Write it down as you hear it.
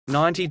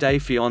90-Day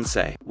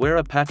Fiancé. Where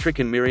are Patrick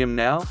and Myriam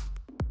now?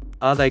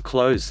 Are they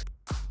close?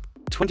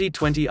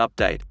 2020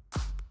 update.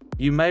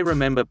 You may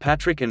remember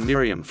Patrick and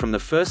Myriam from the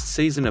first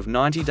season of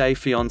 90-Day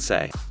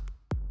Fiancé.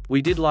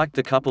 We did like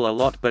the couple a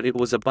lot, but it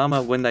was a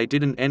bummer when they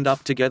didn't end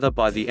up together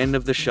by the end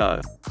of the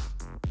show.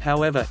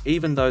 However,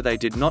 even though they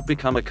did not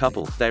become a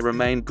couple, they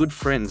remained good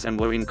friends and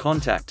were in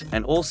contact,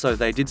 and also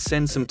they did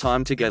spend some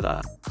time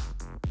together.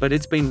 But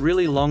it's been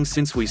really long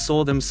since we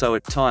saw them, so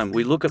it's time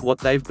we look at what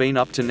they've been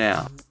up to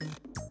now.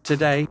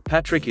 Today,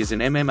 Patrick is an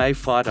MMA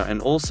fighter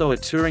and also a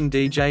touring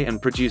DJ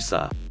and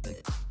producer.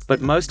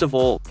 But most of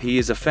all, he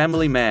is a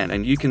family man,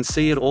 and you can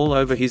see it all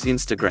over his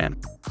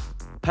Instagram.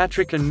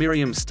 Patrick and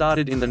Myriam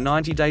started in the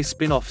 90-day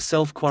spin-off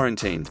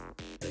Self-Quarantined.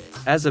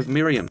 As of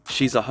Myriam,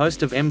 she's a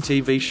host of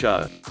MTV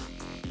show.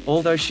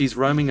 Although she's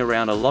roaming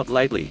around a lot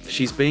lately,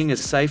 she's being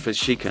as safe as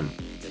she can.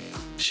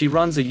 She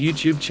runs a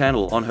YouTube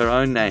channel on her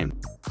own name.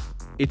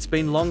 It's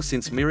been long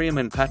since Myriam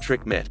and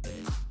Patrick met.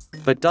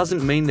 But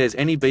doesn't mean there's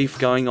any beef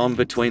going on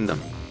between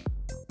them.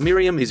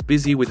 Myriam is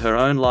busy with her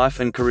own life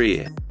and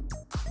career,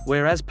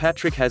 whereas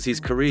Patrick has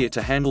his career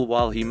to handle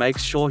while he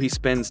makes sure he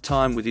spends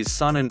time with his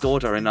son and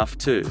daughter enough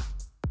too.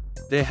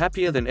 They're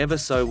happier than ever,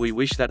 so we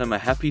wish them a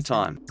happy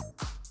time.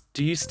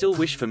 Do you still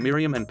wish for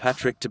Myriam and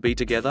Patrick to be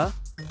together?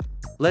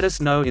 Let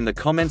us know in the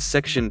comments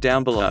section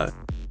down below.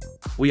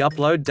 We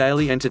upload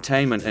daily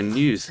entertainment and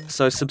news,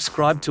 so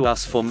subscribe to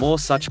us for more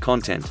such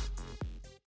content.